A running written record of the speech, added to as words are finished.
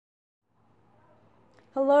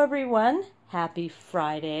Hello everyone, happy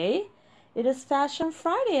Friday. It is Fashion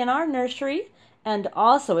Friday in our nursery, and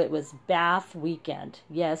also it was bath weekend.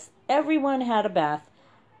 Yes, everyone had a bath.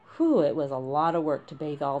 Whew, it was a lot of work to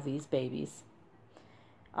bathe all these babies.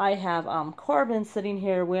 I have Corbin sitting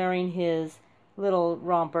here wearing his little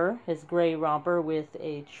romper, his gray romper with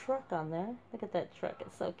a truck on there. Look at that truck,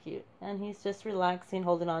 it's so cute. And he's just relaxing,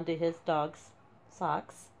 holding on to his dog's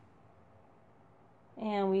socks.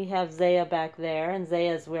 And we have Zaya back there, and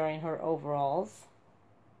Zaya's wearing her overalls.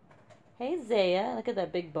 Hey Zaya, look at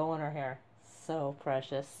that big bow in her hair. So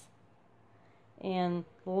precious. And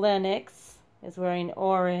Lennox is wearing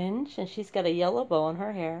orange, and she's got a yellow bow in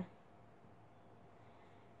her hair.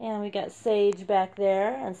 And we got Sage back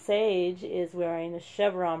there, and Sage is wearing a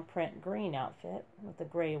chevron print green outfit with a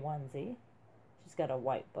gray onesie. She's got a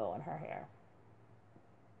white bow in her hair.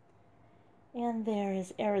 And there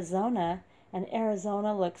is Arizona. And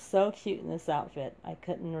Arizona looks so cute in this outfit. I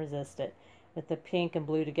couldn't resist it. With the pink and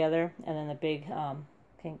blue together, and then the big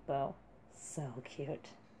pink bow. So cute.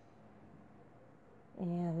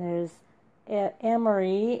 And there's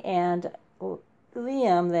Emery and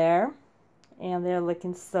Liam there. And they're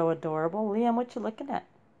looking so adorable. Liam, what you looking at?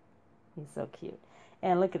 He's so cute.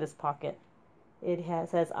 And look at his pocket. It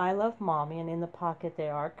says, I love mommy, and in the pocket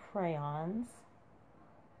there are crayons.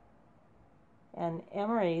 And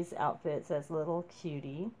Emery's outfit says little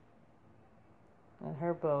cutie. And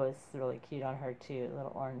her bow is really cute on her too, a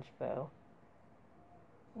little orange bow.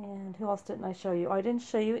 And who else didn't I show you? Oh, I didn't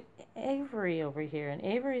show you Avery over here. And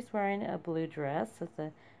Avery's wearing a blue dress with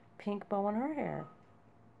a pink bow in her hair.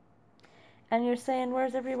 And you're saying,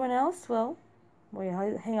 where's everyone else? Well,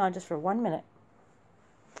 hang on just for 1 minute.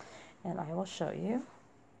 And I will show you.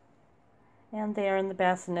 And they are in the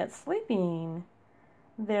bassinet sleeping.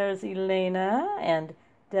 There's Elena and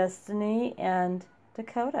Destiny and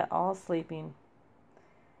Dakota all sleeping.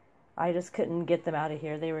 I just couldn't get them out of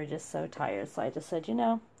here. They were just so tired. So I just said,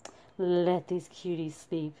 let these cuties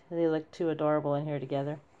sleep. They look too adorable in here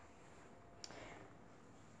together.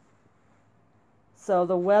 So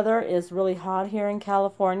the weather is really hot here in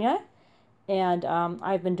California. And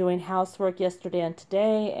I've been doing housework yesterday and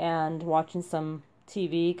today and watching some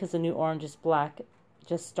TV because the new Orange is Black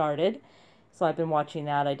just started. So I've been watching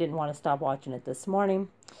that. I didn't want to stop watching it this morning.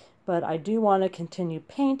 But I do want to continue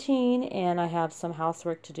painting, and I have some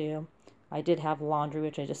housework to do. I did have laundry,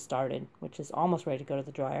 which I just started, which is almost ready to go to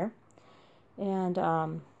the dryer. And,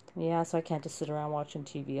 yeah, so I can't just sit around watching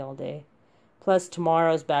TV all day. Plus,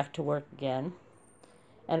 tomorrow's back to work again.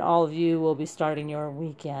 And all of you will be starting your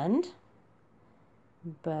weekend.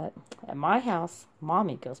 But at my house,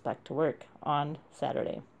 Mommy goes back to work on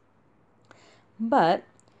Saturday. But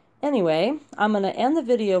anyway, I'm going to end the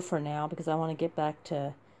video for now because I want to get back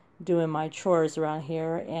to doing my chores around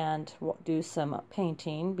here and do some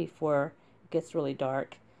painting before it gets really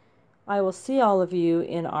dark. I will see all of you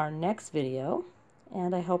in our next video,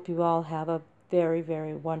 and I hope you all have a very,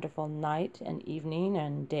 very wonderful night and evening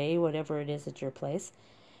and day, whatever it is at your place.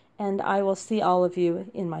 And I will see all of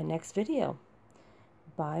you in my next video.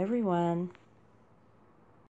 Bye, everyone.